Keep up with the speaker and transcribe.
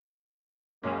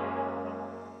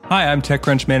Hi, I'm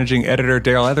TechCrunch Managing Editor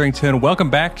Darrell Etherington. Welcome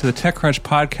back to the TechCrunch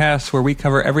podcast, where we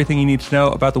cover everything you need to know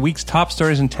about the week's top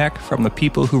stories in tech from the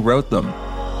people who wrote them.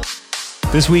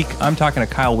 This week, I'm talking to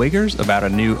Kyle Wiggers about a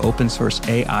new open source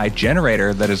AI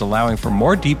generator that is allowing for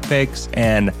more deepfakes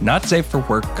and not safe for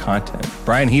work content.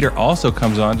 Brian Heater also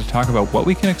comes on to talk about what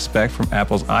we can expect from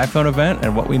Apple's iPhone event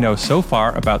and what we know so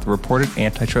far about the reported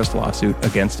antitrust lawsuit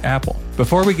against Apple.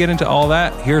 Before we get into all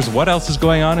that, here's what else is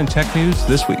going on in tech news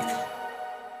this week.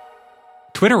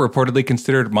 Twitter reportedly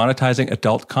considered monetizing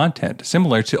adult content,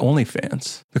 similar to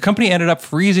OnlyFans. The company ended up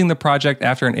freezing the project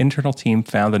after an internal team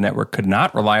found the network could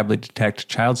not reliably detect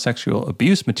child sexual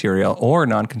abuse material or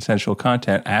non-consensual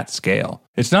content at scale.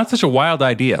 It's not such a wild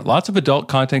idea. Lots of adult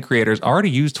content creators already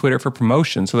use Twitter for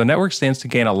promotion, so the network stands to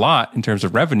gain a lot in terms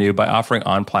of revenue by offering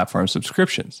on-platform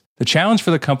subscriptions. The challenge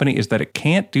for the company is that it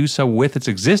can't do so with its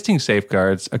existing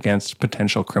safeguards against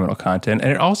potential criminal content,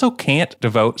 and it also can't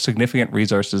devote significant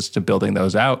resources to building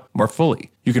those out more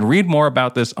fully. You can read more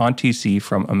about this on TC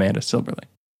from Amanda Silverling.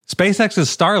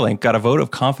 SpaceX's Starlink got a vote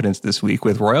of confidence this week,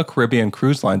 with Royal Caribbean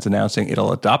Cruise Lines announcing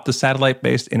it'll adopt the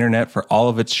satellite-based internet for all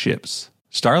of its ships.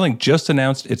 Starlink just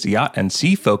announced its yacht and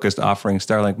sea-focused offering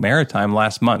Starlink Maritime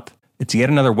last month. It's yet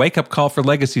another wake-up call for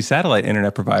legacy satellite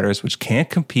internet providers, which can't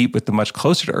compete with the much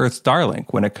closer-to-Earth Starlink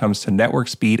when it comes to network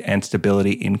speed and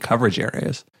stability in coverage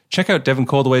areas. Check out Devin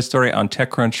Coldaway's story on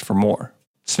TechCrunch for more.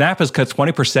 Snap has cut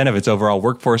 20% of its overall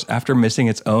workforce after missing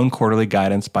its own quarterly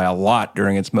guidance by a lot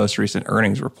during its most recent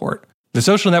earnings report. The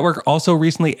social network also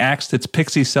recently axed its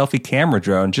Pixie selfie camera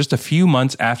drone just a few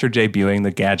months after debuting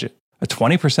the gadget. A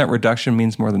 20% reduction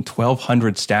means more than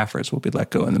 1,200 staffers will be let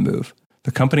go in the move.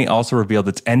 The company also revealed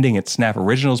it's ending its Snap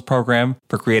Originals program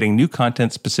for creating new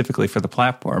content specifically for the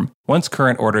platform, once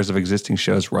current orders of existing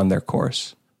shows run their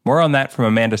course. More on that from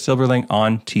Amanda Silverling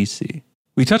on TC.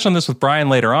 We touch on this with Brian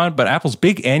later on, but Apple's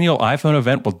big annual iPhone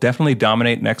event will definitely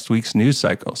dominate next week's news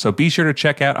cycle, so be sure to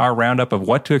check out our roundup of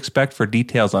what to expect for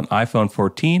details on iPhone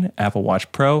 14, Apple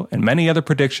Watch Pro, and many other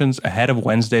predictions ahead of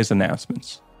Wednesday's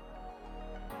announcements.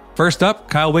 First up,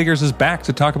 Kyle Wiggers is back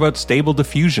to talk about Stable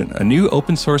Diffusion, a new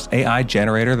open-source AI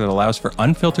generator that allows for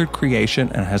unfiltered creation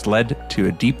and has led to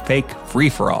a deepfake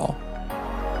free-for-all.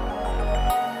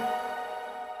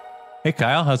 Hey,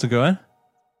 Kyle, how's it going?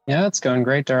 Yeah, it's going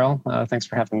great, Darrell. Thanks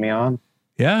for having me on.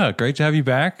 Yeah, great to have you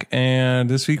back. And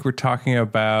this week we're talking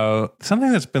about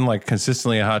something that's been like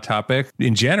consistently a hot topic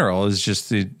in general, is just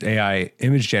the AI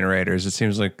image generators. It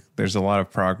seems like there's a lot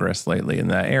of progress lately in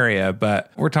that area,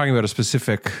 but we're talking about a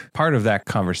specific part of that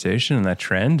conversation and that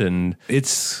trend, and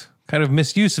it's kind of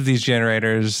misuse of these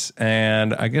generators.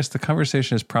 And I guess the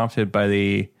conversation is prompted by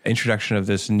the introduction of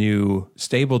this new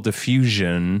Stable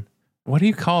Diffusion. What do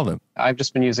you call them? I've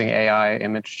just been using AI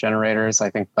image generators. I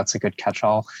think that's a good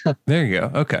catch-all. There you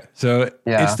go. Okay. So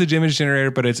It's the image generator,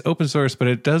 but it's open source, but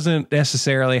it doesn't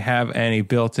necessarily have any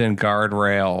built-in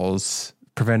guardrails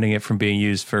preventing it from being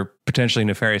used for potentially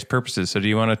nefarious purposes. So do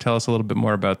you want to tell us a little bit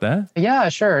more about that? Yeah,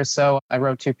 sure. So I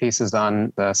wrote 2 pieces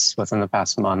on this within the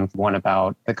past month. One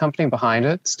about the company behind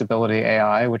it, Stability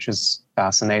AI, which is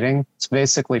fascinating. It's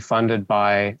basically funded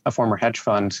by a former hedge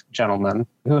fund gentleman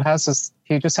who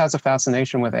he just has a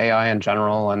fascination with AI in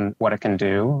general and what it can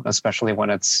do, especially when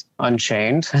it's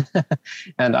unchained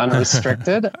and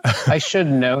unrestricted. I should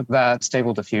note that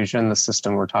Stable Diffusion, the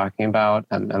system we're talking about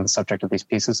and the subject of these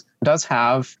pieces, does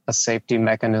have a safety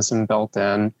mechanism built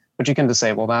in, but you can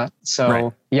disable that.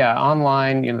 So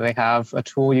online, they have a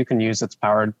tool you can use that's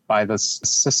powered by this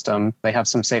system. They have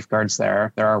some safeguards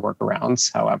there. There are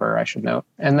workarounds, however, I should note.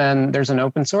 And then there's an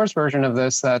open source version of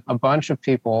this that a bunch of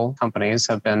companies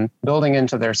have been building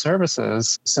into their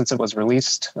services since it was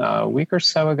released a week or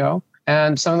so ago.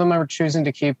 And some of them are choosing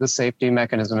to keep the safety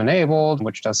mechanism enabled,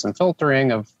 which does some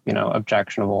filtering of,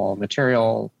 objectionable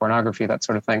material, pornography, that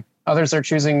sort of thing. Others are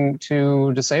choosing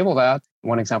to disable that.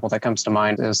 One example that comes to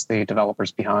mind is the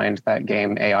developers behind that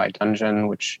game AI Dungeon,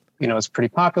 which, was pretty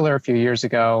popular a few years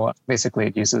ago. Basically,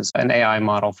 it uses an AI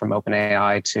model from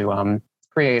OpenAI to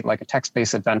create like a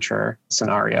text-based adventure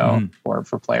scenario for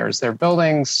players. They're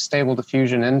building Stable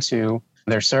Diffusion into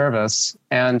their service,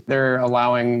 and they're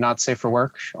allowing not safe for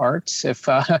work art if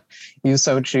you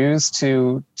so choose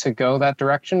to go that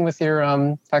direction with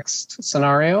your text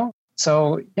scenario.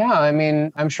 So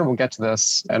I'm sure we'll get to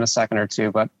this in a second or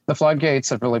two, but the floodgates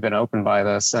have really been opened by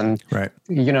this, and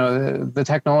the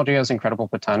technology has incredible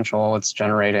potential. It's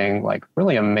generating like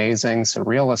really amazing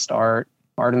surrealist art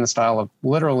in the style of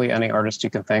literally any artist you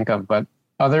can think of, but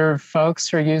other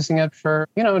folks are using it for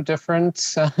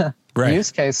different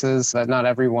use cases that not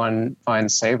everyone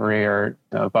finds savory or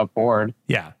above board.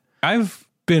 Yeah. I've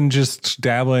been just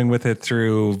dabbling with it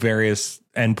through various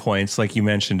endpoints. Like you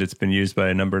mentioned, it's been used by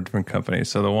a number of different companies.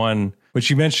 So the one which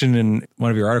you mentioned in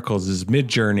one of your articles is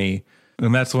Midjourney.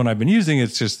 And that's the one I've been using.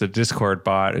 It's just the Discord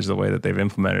bot is the way that they've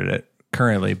implemented it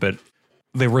currently. But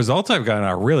the results I've gotten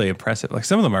are really impressive. Like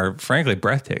some of them are frankly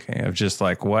breathtaking of just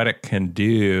like what it can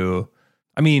do.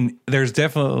 I mean, there's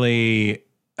definitely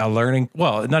a learning,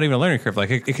 well, not even a learning curve. Like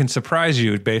it can surprise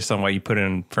you based on what you put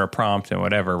in for a prompt and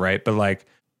whatever, right? But like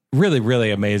really,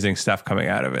 really amazing stuff coming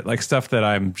out of it. Like stuff that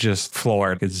I'm just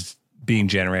floored is being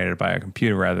generated by a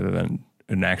computer rather than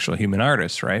an actual human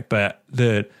artist, right? But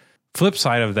the flip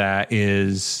side of that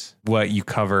is what you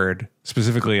covered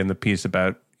specifically in the piece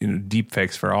about,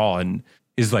 deepfakes for all, and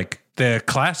is like the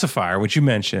classifier, which you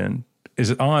mentioned,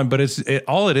 is on, but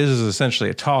all it is essentially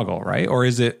a toggle, right? Or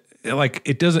is it like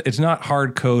it's not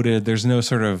hard coded. There's no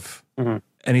sort of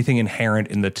anything inherent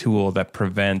in the tool that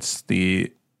prevents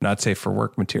the not safe for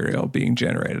work material being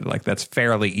generated. Like that's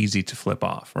fairly easy to flip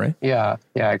off, right? Yeah,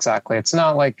 exactly. It's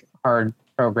not like hard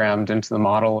programmed into the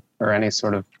model or any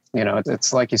sort of,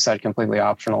 it's like you said, completely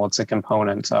optional. It's a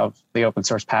component of the open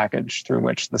source package through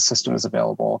which the system is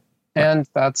available. And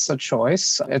that's a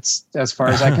choice. It's, as far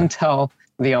as I can tell,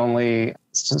 the only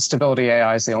Stability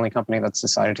AI is the only company that's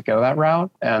decided to go that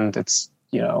route. And it's,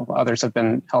 others have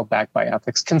been held back by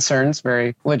ethics concerns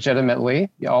very legitimately.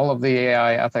 All of the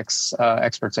AI ethics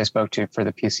experts I spoke to for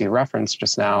the PC reference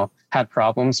just now had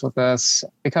problems with this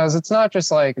because it's not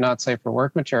just like not safe for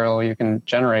work material you can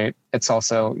generate. It's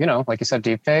also, like you said,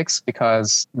 deepfakes,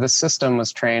 because the system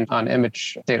was trained on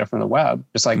image data from the web,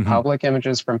 just like public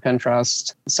images from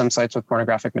Pinterest, some sites with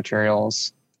pornographic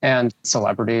materials, and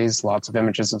celebrities, lots of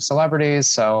images of celebrities.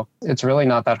 So it's really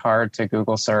not that hard to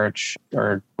Google search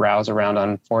or browse around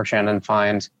on 4chan and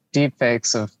find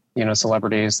deepfakes of,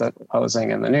 celebrities that are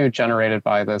posing in the nude generated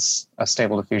by this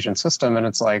Stable Diffusion system. And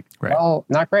it's like, well,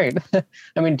 not great.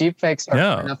 I mean, deepfakes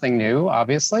are nothing new,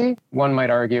 obviously. One might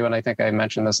argue, and I think I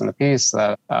mentioned this in the piece,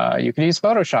 that you could use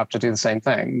Photoshop to do the same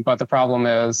thing. But the problem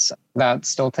is that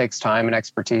still takes time and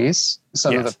expertise.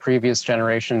 Some of the previous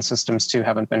generation systems too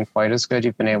haven't been quite as good.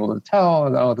 You've been able to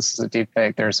tell, oh, this is a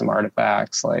deepfake. There's some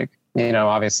artifacts. Like,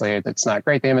 obviously it's not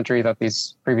great, the imagery that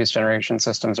these previous generation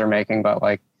systems are making, but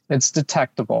like, it's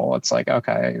detectable. It's like,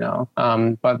 okay,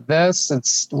 but this,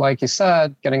 it's like you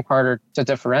said, getting harder to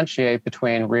differentiate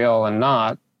between real and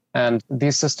not. And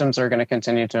these systems are going to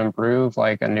continue to improve.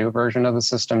 Like a new version of the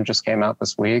system just came out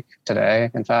this week,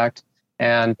 today, in fact.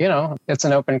 And, it's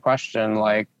an open question,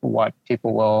 like what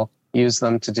people will use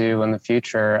them to do in the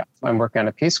future. I'm working on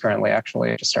a piece currently,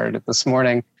 actually. I just started it this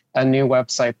morning. A new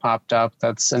website popped up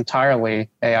that's entirely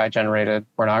AI generated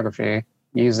pornography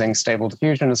using Stable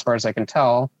Diffusion, as far as I can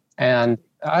tell. And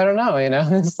I don't know,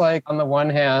 it's like on the one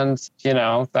hand,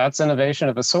 that's innovation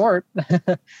of a sort.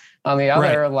 On the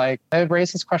other, like it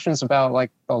raises questions about like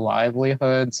the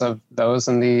livelihoods of those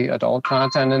in the adult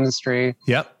content industry.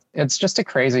 Yep. It's just a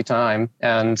crazy time.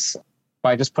 And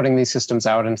by just putting these systems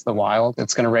out into the wild,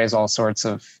 it's going to raise all sorts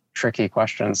of tricky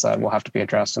questions that will have to be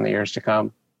addressed in the years to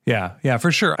come. Yeah,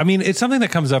 for sure. I mean, it's something that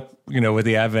comes up, with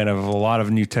the advent of a lot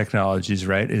of new technologies,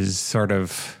 right? Is sort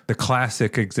of the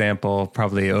classic example,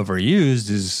 probably overused,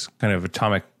 is kind of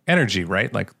atomic energy,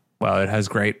 right? Like, well, it has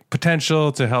great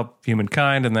potential to help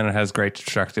humankind, and then it has great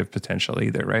destructive potential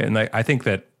either, right? And I think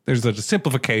that there's a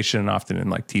simplification often in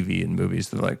like TV and movies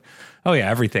that like, oh yeah,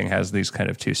 everything has these kind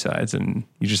of two sides, and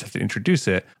you just have to introduce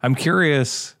it. I'm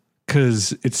curious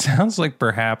because it sounds like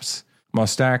perhaps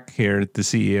Mostak here, the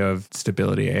CEO of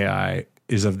Stability AI,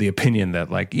 is of the opinion that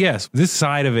like, yes, this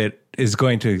side of it is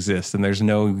going to exist and there's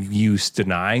no use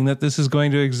denying that this is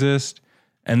going to exist.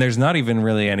 And there's not even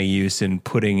really any use in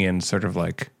putting in sort of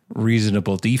like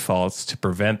reasonable defaults to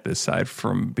prevent this side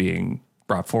from being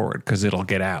brought forward because it'll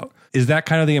get out. Is that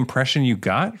kind of the impression you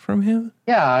got from him?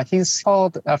 Yeah, he's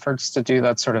called efforts to do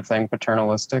that sort of thing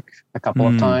paternalistic a couple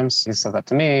of times. He said that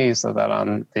to me. He said that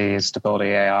on the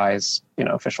Stability AI's,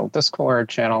 official Discord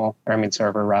channel,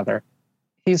 server rather.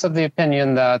 He's of the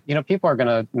opinion that, people are going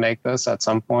to make this at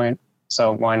some point.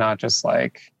 So why not just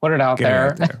like put it out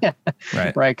there?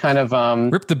 Right. Right. Kind of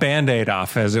rip the Band-Aid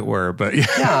off, as it were. But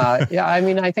yeah.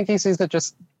 I think he sees it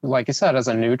just, like you said, as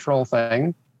a neutral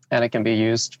thing. And it can be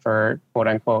used for quote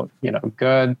unquote,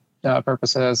 good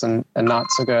purposes and not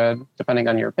so good, depending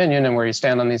on your opinion and where you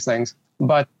stand on these things.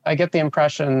 But I get the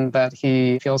impression that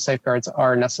he feels safeguards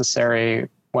are necessary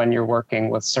when you're working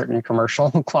with certain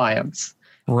commercial clients.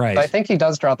 Right. But I think he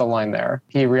does draw the line there.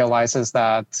 He realizes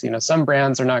that, some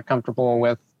brands are not comfortable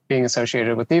with being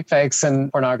associated with deepfakes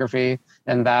and pornography.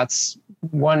 And that's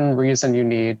one reason you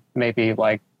need maybe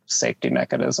like safety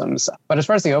mechanisms. But as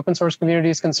far as the open source community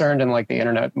is concerned and like the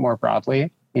internet more broadly,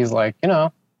 he's like,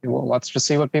 well, let's just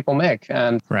see what people make.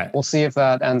 And we'll see if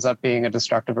that ends up being a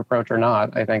destructive approach or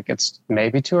not. I think it's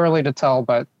maybe too early to tell,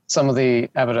 but some of the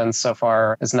evidence so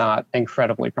far is not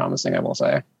incredibly promising, I will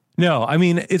say. No, I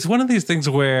mean, it's one of these things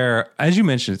where, as you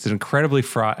mentioned, it's an incredibly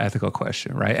fraught ethical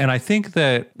question, right? And I think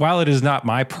that while it is not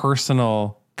my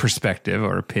personal perspective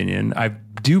or opinion, I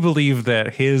do believe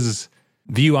that his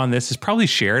view on this is probably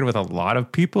shared with a lot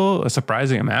of people, a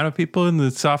surprising amount of people in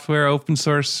the software open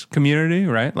source community,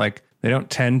 right? Like they don't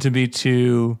tend to be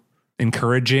too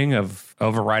encouraging of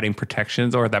overriding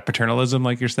protections or that paternalism,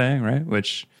 like you're saying, right?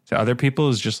 Which to other people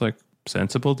is just like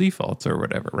sensible defaults or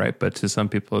whatever, right? But to some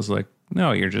people is like,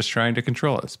 no, you're just trying to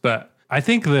control us. But I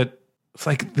think that it's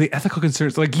like the ethical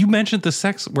concerns, like you mentioned the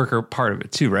sex worker part of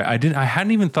it too, right? I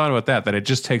hadn't even thought about that it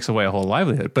just takes away a whole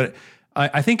livelihood. But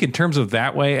I think in terms of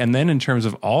that way, and then in terms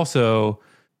of also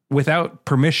without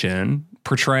permission,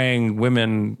 portraying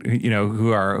women,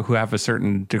 who have a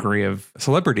certain degree of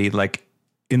celebrity, like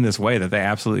in this way that they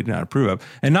absolutely do not approve of.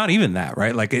 And not even that,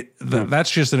 right? Like that's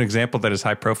just an example that is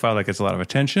high profile, that gets a lot of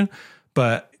attention.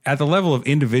 But at the level of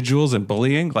individuals and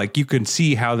bullying, like you can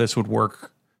see how this would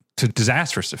work to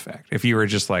disastrous effect. If you were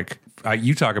just like,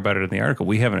 you talk about it in the article,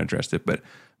 we haven't addressed it, but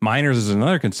minors is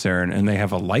another concern, and they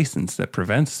have a license that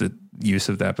prevents the use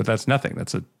of that, but that's nothing.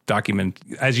 That's a document.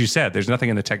 As you said, there's nothing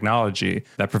in the technology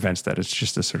that prevents that. It's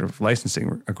just a sort of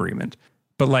licensing agreement.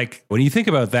 But like when you think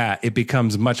about that, it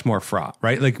becomes much more fraught,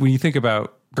 right? Like when you think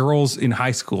about girls in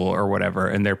high school or whatever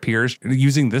and their peers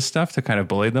using this stuff to kind of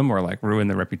bully them or like ruin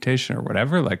their reputation or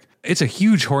whatever, like it's a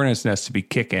huge hornet's nest to be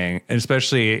kicking. And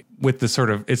especially with the sort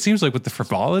of, it seems like with the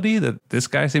frivolity that this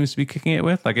guy seems to be kicking it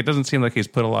with, like it doesn't seem like he's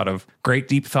put a lot of great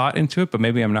deep thought into it, but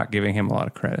maybe I'm not giving him a lot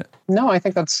of credit. No, I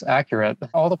think that's accurate.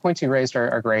 All the points you raised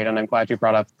are great. And I'm glad you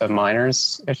brought up the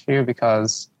minors issue,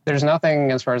 because there's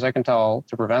nothing, as far as I can tell,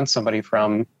 to prevent somebody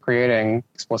from creating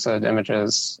explicit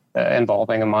images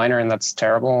involving a minor, and that's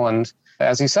terrible. And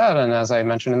as you said, and as I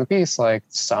mentioned in the piece, like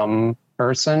some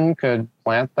person could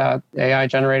plant that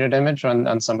AI-generated image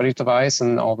on somebody's device,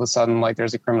 and all of a sudden, like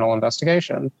there's a criminal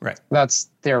investigation. Right. That's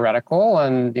theoretical,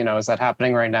 and is that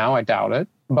happening right now? I doubt it,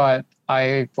 but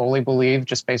I fully believe,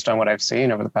 just based on what I've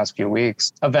seen over the past few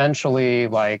weeks, eventually,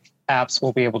 like apps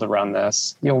will be able to run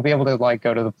this. You'll be able to like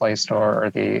go to the Play Store or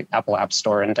the Apple App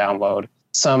Store and download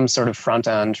some sort of front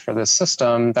end for this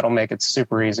system that'll make it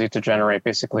super easy to generate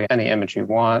basically any image you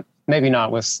want. Maybe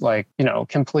not with like,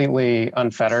 completely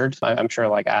unfettered. I'm sure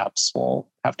like apps will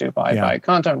have to abide by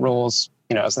content rules,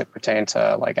 as they pertain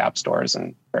to like app stores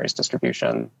and various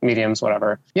distribution mediums,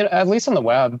 whatever. At least on the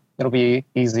web, it'll be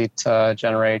easy to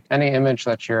generate any image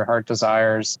that your heart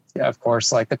desires. Yeah, of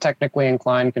course, like the technically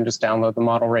inclined can just download the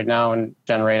model right now and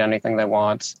generate anything they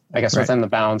want, I guess, within the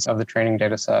bounds of the training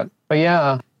data set. But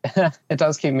yeah, it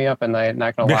does keep me up at night,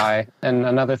 not gonna lie. And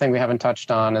another thing we haven't touched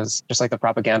on is just like the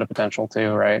propaganda potential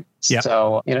too, right? Yep.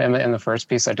 So, in the first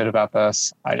piece I did about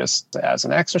this, I just, as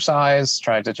an exercise,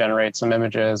 tried to generate some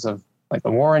images of like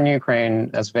the war in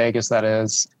Ukraine, as vague as that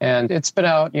is. And it spit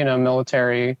out,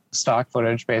 military stock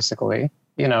footage, basically.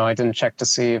 I didn't check to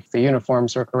see if the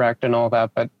uniforms were correct and all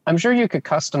that, but I'm sure you could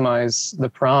customize the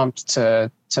prompt to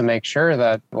make sure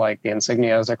that like the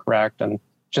insignias are correct. And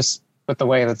just with the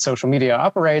way that social media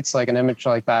operates, like an image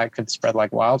like that could spread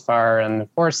like wildfire. And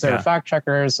of course, there are fact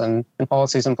checkers and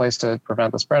policies in place to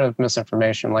prevent the spread of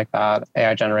misinformation like that,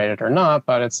 AI generated or not.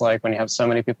 But it's like when you have so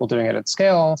many people doing it at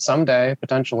scale, someday,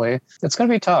 potentially, it's going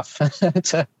to be tough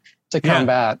to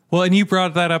combat. Well, and you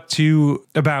brought that up too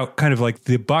about kind of like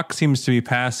the buck seems to be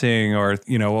passing, or,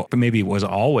 but maybe it was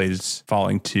always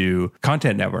falling to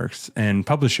content networks and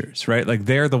publishers, right? Like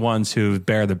they're the ones who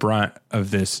bear the brunt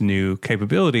of this new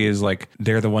capability. Is like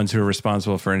they're the ones who are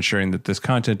responsible for ensuring that this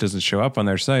content doesn't show up on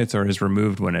their sites or is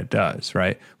removed when it does,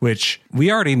 right? Which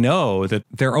we already know that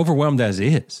they're overwhelmed as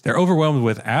is. They're overwhelmed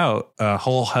without a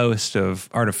whole host of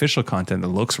artificial content that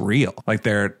looks real. Like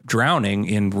they're drowning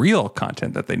in real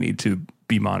content that they need to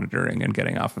be monitoring and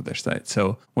getting off of their site.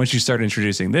 So once you start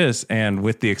introducing this, and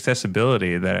with the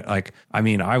accessibility that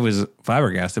I was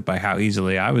flabbergasted by how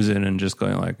easily I was in and just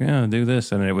going like, yeah, do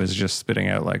this. And it was just spitting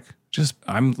out like,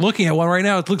 I'm looking at one right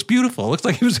now. It looks beautiful. It looks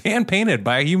like it was hand painted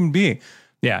by a human being.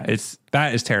 Yeah,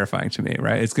 that is terrifying to me,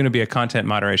 right? It's going to be a content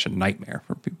moderation nightmare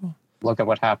for people. Look at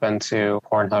what happened to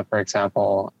Pornhub, for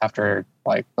example, after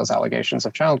like those allegations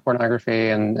of child pornography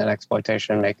and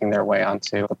exploitation making their way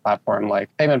onto the platform.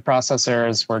 Like payment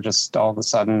processors were just all of a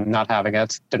sudden not having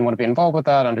it, didn't want to be involved with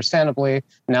that, understandably.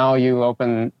 Now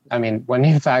when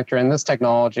you factor in this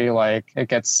technology, like it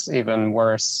gets even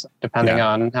worse depending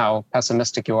on how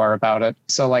pessimistic you are about it.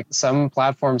 So like some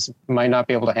platforms might not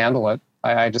be able to handle it.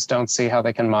 I just don't see how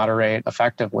they can moderate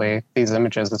effectively these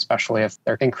images, especially if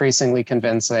they're increasingly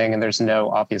convincing and there's no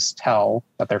obvious tell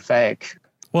that they're fake.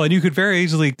 Well, and you could very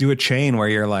easily do a chain where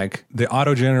you're like the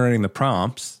auto-generating the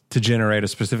prompts to generate a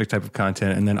specific type of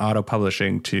content and then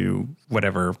auto-publishing to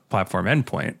whatever platform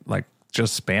endpoint, like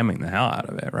just spamming the hell out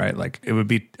of it, right? Like it would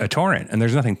be a torrent, and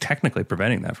there's nothing technically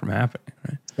preventing that from happening,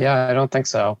 right? Yeah, I don't think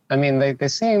so. I mean, they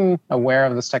seem aware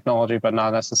of this technology, but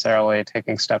not necessarily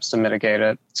taking steps to mitigate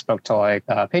it. Spoke to like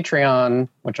Patreon,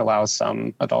 which allows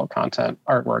some adult content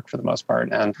artwork for the most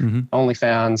part, and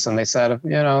OnlyFans. And they said,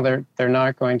 they're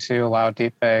not going to allow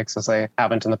deepfakes as they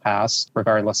haven't in the past,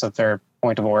 regardless of their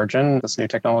point of origin, this new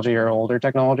technology or older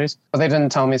technologies. But they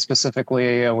didn't tell me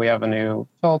specifically, we have a new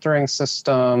filtering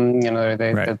system.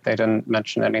 They didn't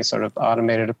mention any sort of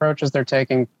automated approaches they're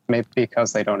taking, maybe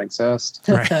because they don't exist.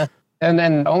 Right. And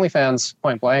then OnlyFans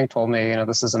point blank told me,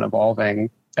 this is an evolving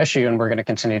issue and we're going to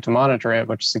continue to monitor it,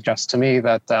 which suggests to me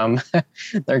that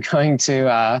they're going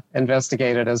to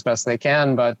investigate it as best they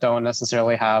can, but don't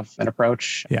necessarily have an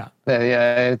approach. Yeah.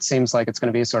 It seems like it's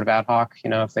going to be sort of ad hoc.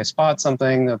 If they spot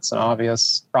something that's an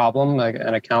obvious problem, like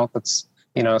an account that's,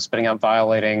 spitting out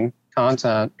violating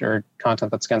content or content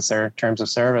that's against their terms of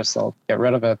service, they'll get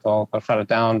rid of it, they'll shut it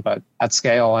down. But at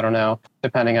scale, I don't know,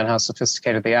 depending on how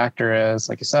sophisticated the actor is,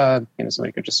 like you said,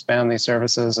 somebody could just spam these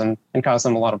services and cause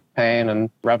them a lot of pain and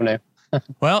revenue.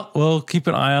 Well, we'll keep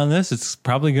an eye on this. It's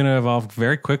probably going to evolve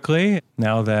very quickly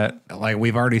now that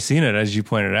we've already seen it, as you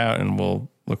pointed out, and we'll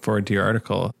look forward to your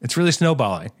article. It's really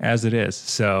snowballing as it is.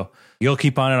 So you'll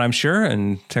keep on it, I'm sure,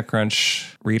 and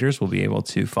TechCrunch readers will be able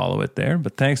to follow it there.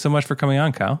 But thanks so much for coming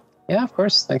on, Kyle. Yeah, of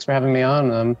course. Thanks for having me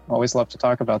on. Always love to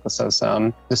talk about this as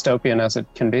dystopian as it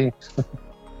can be.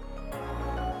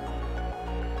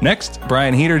 Next,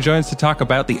 Brian Heater joins to talk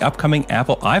about the upcoming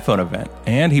Apple iPhone event,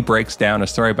 and he breaks down a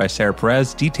story by Sarah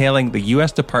Perez detailing the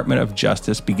U.S. Department of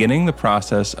Justice beginning the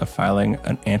process of filing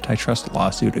an antitrust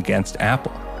lawsuit against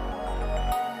Apple.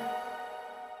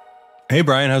 Hey,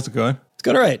 Brian, how's it going? It's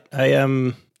going all right. I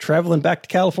am traveling back to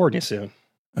California soon.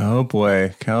 Oh,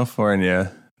 boy.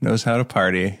 California knows how to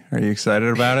party. Are you excited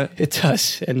about it? It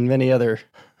does, and many other...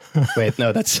 Wait,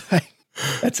 no, that's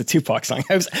a Tupac song.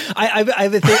 I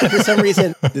for some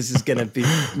reason, this is going to be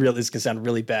real. This is going to sound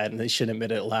really bad, and I shouldn't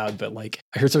admit it loud, but I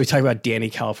heard somebody talk about Danny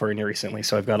California recently,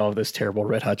 so I've got all those terrible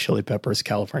Red Hot Chili Peppers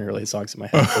California-related songs in my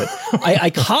head. But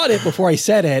I caught it before I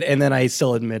said it, and then I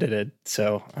still admitted it,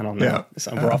 so I don't know. Yeah.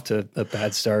 So we're off to a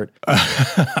bad start.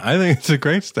 I think it's a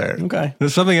great start. Okay.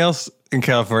 There's something else in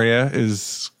California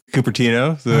is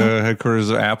Cupertino, the headquarters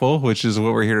of Apple, which is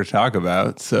what we're here to talk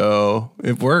about. So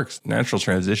it works. Natural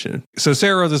transition. So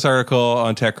Sarah wrote this article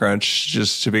on TechCrunch,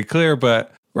 just to be clear,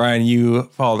 but Ryan, you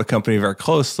follow the company very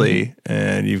closely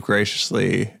and you've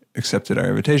graciously accepted our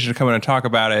invitation to come in and talk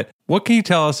about it. What can you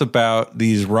tell us about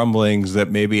these rumblings that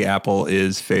maybe Apple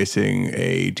is facing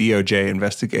a DOJ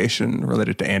investigation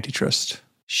related to antitrust?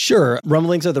 Sure.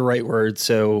 Rumblings are the right word.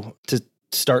 So to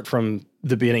start from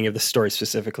the beginning of the story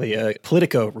specifically, a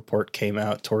Politico report came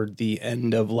out toward the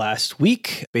end of last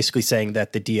week, basically saying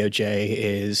that the DOJ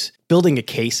is building a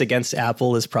case against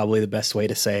Apple is probably the best way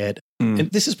to say it.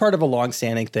 And this is part of a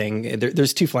longstanding thing.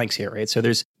 There's two flanks here, right? So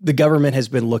the government has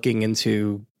been looking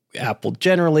into Apple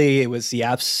generally. It was the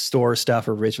App Store stuff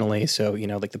originally. So,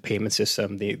 like the payment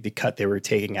system, the cut they were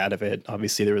taking out of it.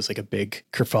 Obviously, there was a big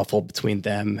kerfuffle between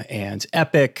them and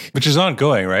Epic. Which is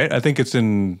ongoing, right? I think it's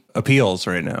in appeals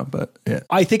right now, but yeah.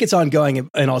 I think it's ongoing.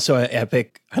 And also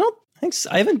Epic,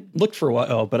 I haven't looked for a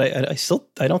while, but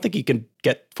I don't think you can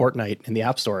get Fortnite in the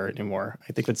App Store anymore.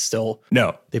 I think it's still...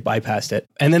 No. They bypassed it.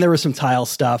 And then there was some Tile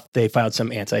stuff. They filed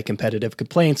some anti-competitive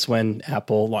complaints when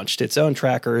Apple launched its own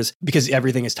trackers because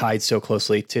everything is tied so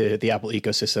closely to the Apple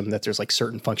ecosystem that there's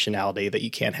certain functionality that you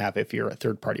can't have if you're a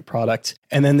third-party product.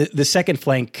 And then the second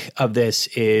flank of this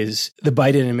is the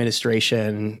Biden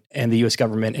administration and the U.S.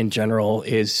 government in general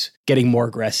is getting more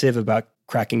aggressive about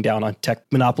cracking down on tech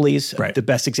monopolies. Right. The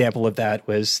best example of that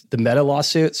was the Meta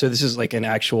lawsuit. So this is I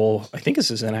think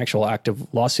this is an actual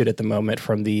active lawsuit at the moment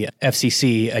from the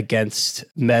FCC against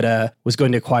Meta, was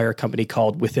going to acquire a company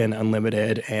called Within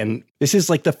Unlimited. And this is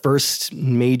the first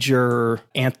major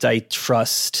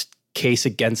antitrust case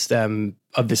against them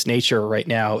of this nature right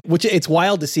now, which it's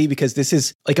wild to see because this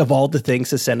is of all the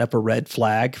things to send up a red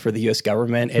flag for the US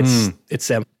government, it's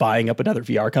them buying up another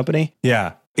VR company.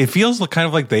 Yeah. It feels kind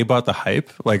of like they bought the hype.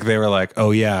 They were like,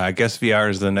 oh yeah, I guess VR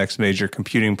is the next major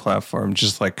computing platform,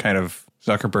 just kind of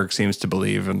Zuckerberg seems to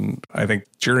believe. And I think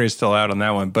jury is still out on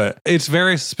that one. But it's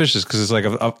very suspicious because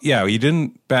it's you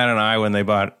didn't bat an eye when they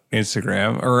bought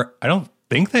Instagram, or I don't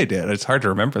think they did. It's hard to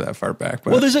remember that far back.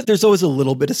 But. Well, there's always a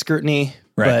little bit of scrutiny,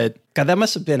 right. But God, that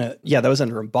must have been that was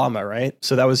under Obama, right?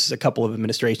 So that was a couple of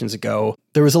administrations ago.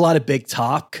 There was a lot of big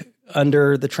talk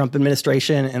under the Trump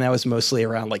administration, and that was mostly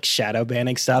around like shadow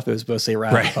banning stuff. It was mostly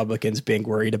around Republicans being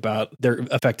worried about they're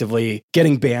effectively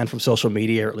getting banned from social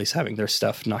media, or at least having their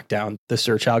stuff knocked down the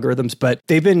search algorithms. But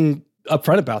they've been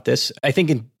upfront about this. I think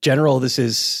in general, this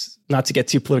is not to get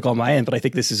too political on my end, but I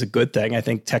think this is a good thing. I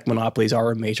think tech monopolies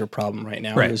are a major problem right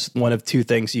now. There's one of two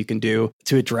things you can do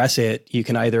to address it. You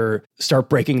can either start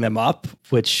breaking them up,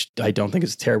 which I don't think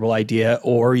is a terrible idea,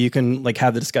 or you can like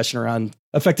have the discussion around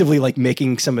effectively like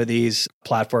making some of these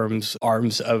platforms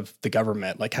arms of the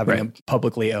government, like having them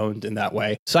publicly owned in that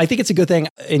way. So I think it's a good thing.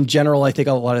 In general, I think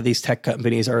a lot of these tech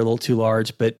companies are a little too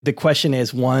large, but the question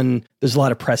is, one, there's a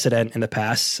lot of precedent in the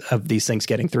past of these things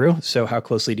getting through. So how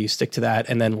closely do you stick to that?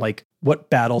 And then like, what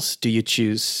battles do you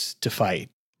choose to fight?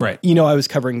 Right. You know, I was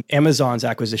covering Amazon's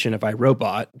acquisition of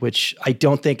iRobot, which I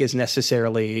don't think is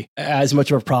necessarily as much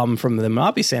of a problem from the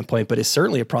monopoly standpoint, but is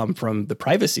certainly a problem from the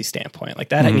privacy standpoint. Like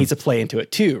that needs to play into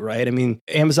it too, right? I mean,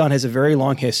 Amazon has a very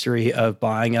long history of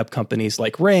buying up companies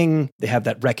like Ring. They have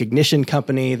that recognition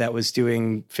company that was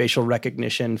doing facial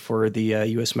recognition for the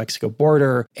US-Mexico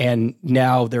border. And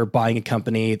now they're buying a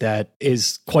company that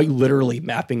is quite literally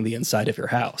mapping the inside of your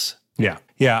house. Yeah.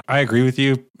 Yeah, I agree with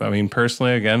you. I mean,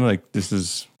 personally, again, like this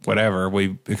is whatever.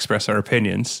 We express our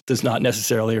opinions. Does not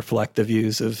necessarily reflect the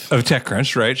views of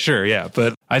TechCrunch, right? Sure, yeah.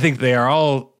 But I think they are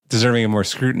all deserving of more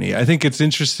scrutiny. I think it's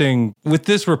interesting with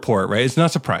this report, right? It's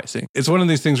not surprising. It's one of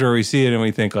these things where we see it and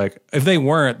we think like, if they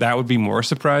weren't, that would be more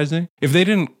surprising. If they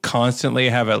didn't constantly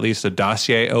have at least a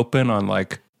dossier open on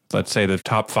like, let's say the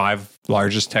top 5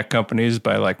 largest tech companies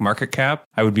by like market cap,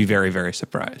 I would be very, very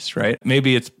surprised, right?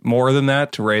 Maybe it's more than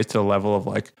that to raise to the level of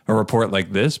like a report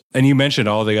like this. And you mentioned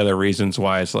all the other reasons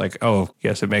why it's like, oh,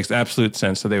 yes, it makes absolute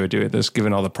sense that they would do this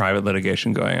given all the private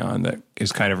litigation going on that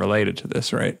is kind of related to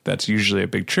this, right? That's usually a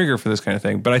big trigger for this kind of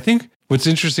thing. But I think what's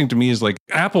interesting to me is like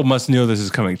Apple must know this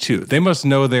is coming too. They must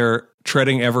know they're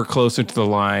treading ever closer to the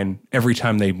line every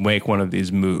time they make one of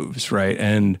these moves, right?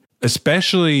 And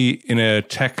especially in a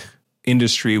tech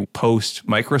industry post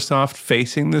Microsoft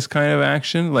facing this kind of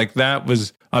action, like that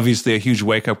was obviously a huge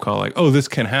wake up call. Like, oh, this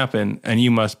can happen and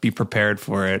you must be prepared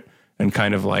for it and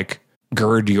kind of like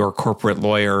gird your corporate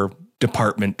lawyer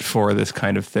department for this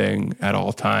kind of thing at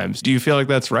all times. Do you feel like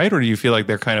that's right? Or do you feel like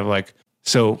they're kind of like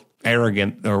so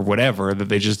arrogant or whatever that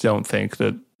they just don't think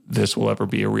that this will ever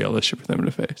be a real issue for them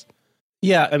to face?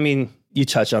 Yeah, I mean, you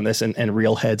touch on this and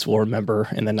real heads will remember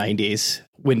in the 90s,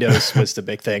 Windows was the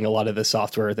big thing. A lot of the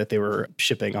software that they were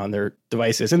shipping on their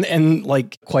devices. And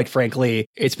like, quite frankly,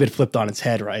 it's been flipped on its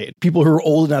head, right? People who are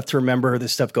old enough to remember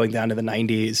this stuff going down to the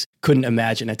 90s couldn't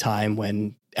imagine a time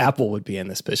when Apple would be in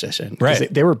this position.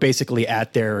 Right. They were basically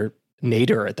at their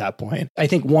nadir at that point. I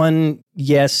think one,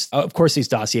 yes, of course these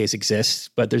dossiers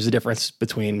exist, but there's a difference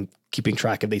between keeping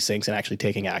track of these things and actually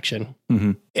taking action.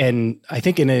 Mm-hmm. And I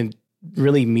think in a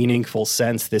really meaningful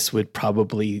sense, this would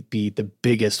probably be the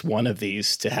biggest one of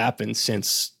these to happen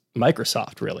since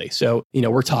Microsoft, really. So, you know,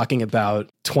 we're talking about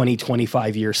 20,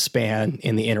 25 year span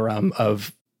in the interim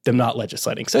of them not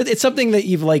legislating. So it's something that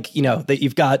you've like, you know, that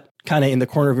you've got kind of in the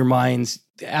corner of your minds.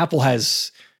 Apple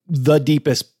has the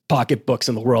deepest pocketbooks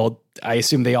in the world. I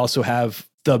assume they also have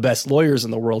the best lawyers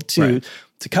in the world too,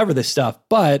 to cover this stuff.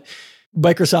 But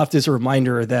Microsoft is a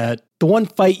reminder that the one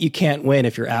fight you can't win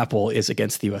if you're Apple is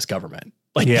against the US government.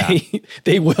 Like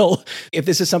they will, if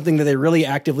this is something that they really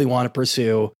actively want to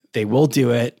pursue, they will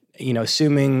do it, you know,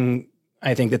 assuming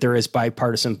I think that there is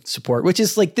bipartisan support, which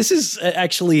is like, this is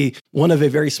actually one of a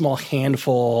very small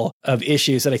handful of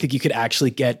issues that I think you could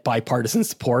actually get bipartisan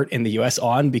support in the US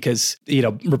on, because, you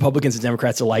know, Republicans and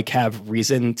Democrats alike have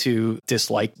reason to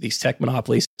dislike these tech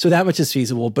monopolies. So that much is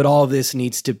feasible, but all of this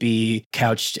needs to be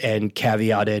couched and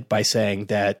caveated by saying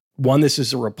that, one, this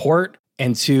is a report,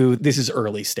 and two, this is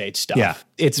early stage stuff. Yeah.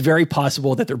 It's very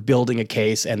possible that they're building a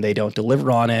case and they don't deliver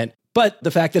on it. But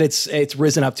the fact that it's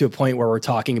risen up to a point where we're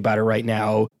talking about it right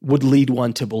now would lead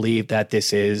one to believe that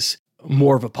this is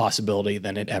more of a possibility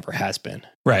than it ever has been.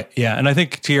 Right. Yeah. And I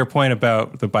think to your point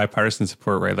about the bipartisan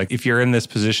support, right? Like if you're in this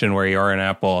position where you are in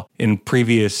Apple in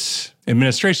previous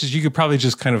administrations, you could probably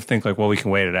just kind of think like, well, we can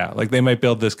wait it out. Like they might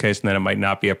build this case and then it might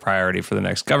not be a priority for the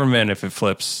next government if it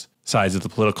flips sides of the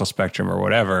political spectrum or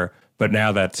whatever. But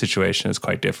now that situation is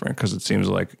quite different because it seems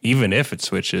like even if it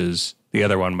switches, the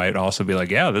other one might also be like,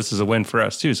 yeah, this is a win for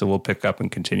us too. So we'll pick up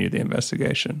and continue the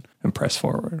investigation and press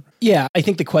forward. Yeah, I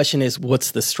think the question is,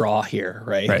 what's the straw here,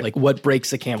 right? Like what breaks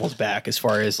the camel's back as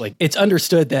far as like, it's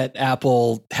understood that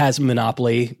Apple has a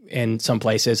monopoly in some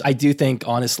places. I do think,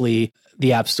 honestly,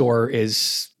 the App Store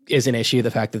is an issue.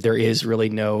 The fact that there is really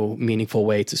no meaningful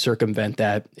way to circumvent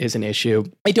that is an issue.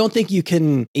 I don't think you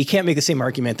can't make the same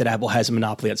argument that Apple has a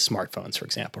monopoly on smartphones, for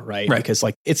example, right? Because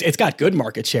like it's got good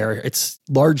market share. It's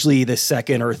largely the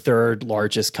second or third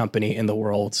largest company in the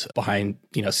world behind,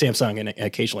 Samsung and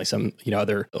occasionally some,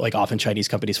 other like often Chinese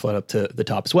companies float up to the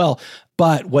top as well.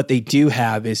 But what they do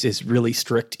have is really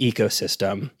strict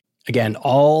ecosystem. Again,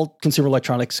 all consumer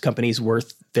electronics companies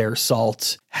worth their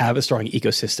salt have a strong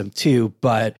ecosystem too,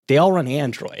 but they all run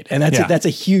Android. And that's a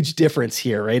huge difference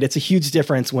here, right? It's a huge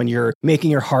difference when you're making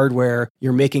your hardware,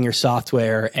 you're making your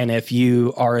software. And if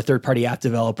you are a third-party app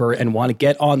developer and want to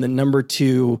get on the number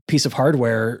 2 piece of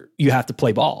hardware, you have to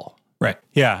play ball. Right.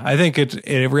 Yeah, I think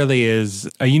it really is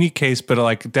a unique case, but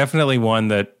like definitely one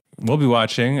that we'll be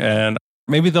watching, and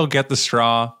maybe they'll get the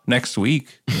straw next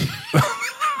week.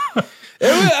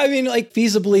 I mean, like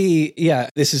feasibly, yeah,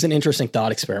 this is an interesting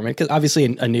thought experiment because obviously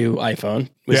a new iPhone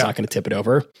was not going to tip it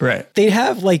over. Right. They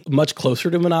have like much closer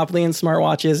to monopoly in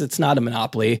smartwatches. It's not a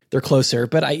monopoly. They're closer,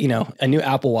 but a new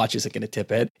Apple Watch isn't going to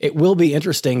tip it. It will be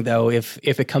interesting though if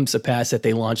it comes to pass that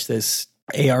they launch this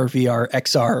AR, VR,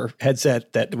 XR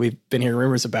headset that we've been hearing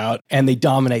rumors about, and they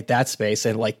dominate that space.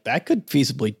 And like that could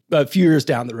feasibly, a few years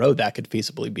down the road, that could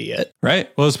feasibly be it. Right.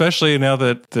 Well, especially now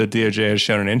that the DOJ has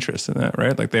shown an interest in that,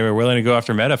 right? Like they were willing to go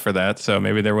after Meta for that. So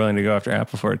maybe they're willing to go after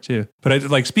Apple for it too. But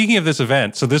speaking of this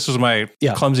event, so this was my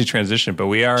clumsy transition, but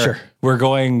we're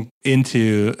going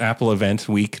into Apple event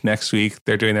week next week.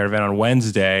 They're doing their event on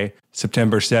Wednesday,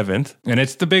 September 7th, and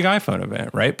it's the big iPhone event,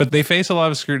 right? But they face a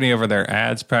lot of scrutiny over their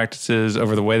ads practices,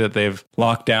 over the way that they've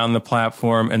locked down the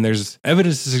platform, and there's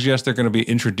evidence to suggest they're going to be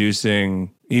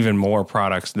introducing even more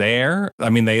products there. I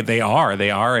mean, they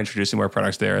are introducing more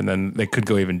products there, and then they could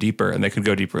go even deeper, and they could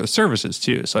go deeper with services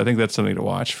too. So I think that's something to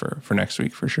watch for next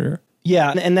week for sure.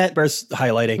 Yeah, and that bears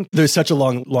highlighting. There's such a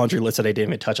long laundry list that I didn't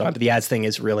even touch on, but the ads thing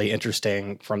is really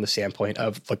interesting from the standpoint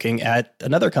of looking at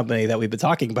another company that we've been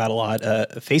talking about a lot,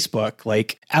 Facebook.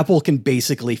 Like Apple can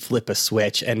basically flip a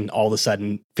switch and all of a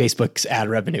sudden Facebook's ad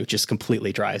revenue just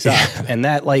completely dries up. And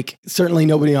that certainly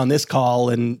nobody on this call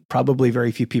and probably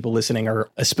very few people listening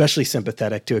are especially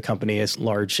sympathetic to a company as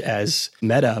large as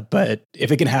Meta. But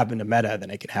if it can happen to Meta, then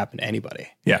it can happen to anybody.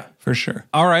 Yeah, for sure.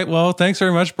 All right. Well, thanks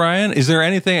very much, Brian. Is there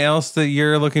anything else that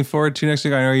you're looking forward to next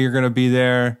week? I know you're going to be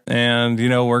there and,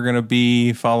 we're going to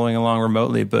be following along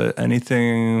remotely, but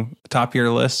anything top of your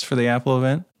list for the Apple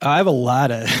event? I have a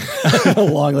lot of a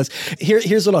long list.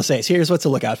 Here's what I'll say. So here's what to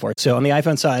look out for. So on the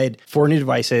iPhone side, 4 new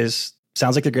devices.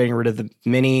 Sounds like they're getting rid of the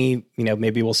mini.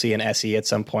 Maybe we'll see an SE at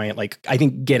some point. I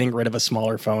think getting rid of a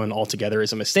smaller phone altogether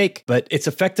is a mistake, but it's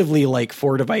effectively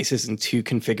 4 devices in 2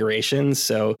 configurations.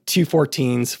 So 2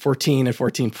 14s, 14 and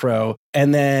 14 Pro,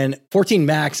 and then 14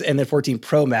 Max and then 14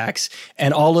 Pro Max.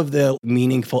 And all of the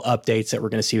meaningful updates that we're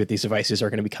going to see with these devices are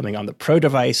going to be coming on the Pro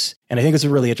device. And I think what's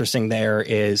really interesting there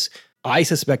is I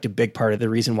suspect a big part of the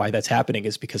reason why that's happening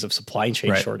is because of supply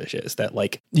chain shortages. That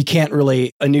you can't really,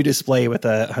 a new display with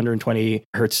a 120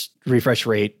 hertz refresh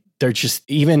rate, they're just,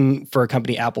 even for a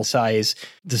company Apple size,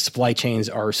 the supply chains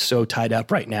are so tied up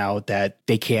right now that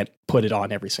they can't put it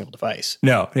on every single device.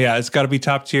 No, yeah, it's got to be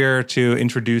top tier to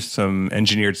introduce some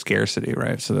engineered scarcity,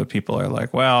 right? So that people are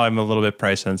like, well, I'm a little bit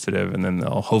price sensitive, and then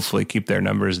they'll hopefully keep their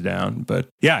numbers down. But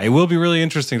yeah, it will be really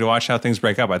interesting to watch how things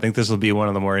break up. I think this will be one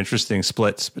of the more interesting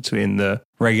splits between the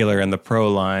regular and the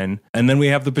Pro line. And then we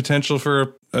have the potential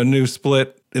for a new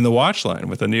split in the watch line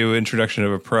with a new introduction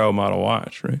of a Pro model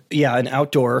watch, right? Yeah, an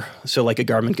outdoor, so like a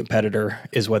Garmin competitor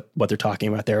is what they're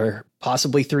talking about there.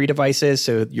 Possibly 3 devices.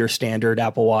 So your standard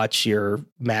Apple Watch, your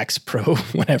Max Pro,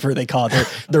 whatever they call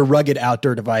it, their rugged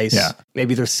outdoor device. Yeah.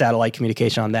 Maybe there's satellite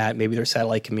communication on that. Maybe there's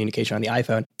satellite communication on the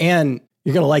iPhone. And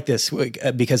you're going to like this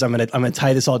because I'm going to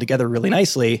tie this all together really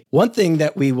nicely. One thing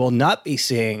that we will not be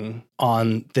seeing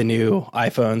on the new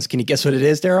iPhones, can you guess what it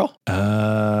is, Daryl?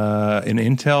 An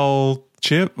Intel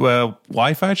chip? Well,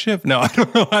 Wi-Fi chip? No, I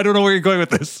don't know. I don't know where you're going with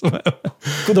this.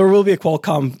 There will be a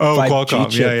Qualcomm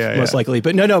 5G chip, yeah. most likely.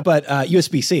 But but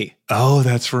USB-C. Oh,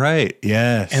 that's right.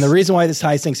 Yes. And the reason why this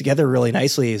ties things together really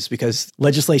nicely is because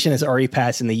legislation has already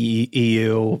passed in the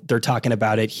EU. They're talking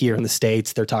about it here in the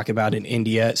States. They're talking about it in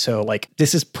India. So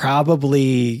this is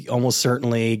probably almost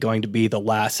certainly going to be the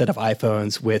last set of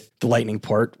iPhones with the Lightning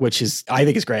port, which I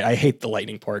think is great. I hate the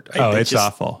Lightning port. It's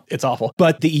awful. It's awful.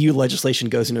 But the EU legislation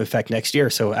goes into effect next next year.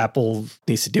 So Apple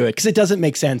needs to do it because it doesn't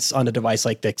make sense on a device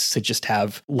like this to just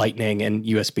have Lightning and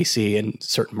USB-C in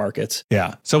certain markets.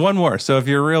 Yeah. So one more. So if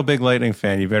you're a real big Lightning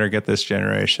fan, you better get this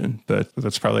generation, but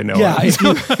that's probably no Yeah.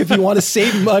 one. if you want to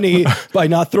save money by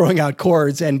not throwing out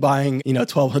cords and buying,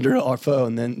 $1,200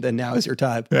 phone, then now is your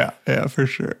time. Yeah, for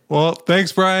sure. Well,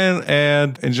 thanks, Brian,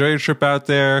 and enjoy your trip out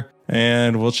there.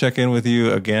 And we'll check in with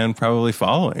you again, probably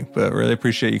following, but really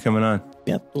appreciate you coming on.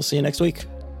 Yeah, we'll see you next week.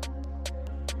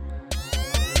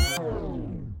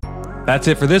 That's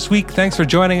it for this week. Thanks for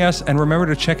joining us. And remember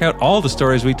to check out all the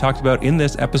stories we talked about in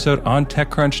this episode on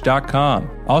TechCrunch.com.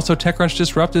 Also, TechCrunch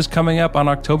Disrupt is coming up on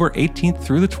October 18th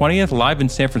through the 20th, live in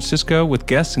San Francisco with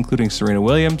guests including Serena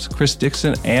Williams, Chris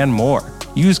Dixon, and more.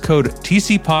 Use code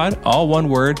TCPOD, all one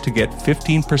word, to get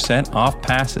 15% off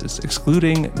passes,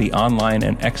 excluding the online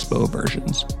and expo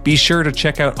versions. Be sure to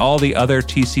check out all the other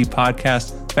TC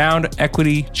podcasts, Found,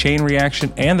 Equity, Chain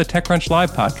Reaction, and the TechCrunch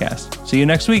Live podcast. See you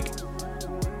next week.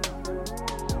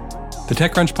 The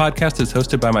TechCrunch podcast is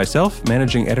hosted by myself,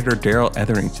 managing editor Daryl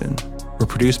Etherington. We're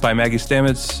produced by Maggie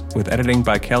Stamets, with editing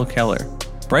by Kel Keller.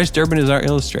 Bryce Durbin is our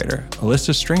illustrator.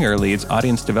 Alyssa Stringer leads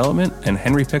audience development, and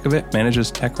Henry Pickavet manages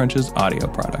TechCrunch's audio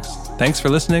products. Thanks for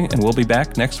listening, and we'll be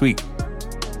back next week.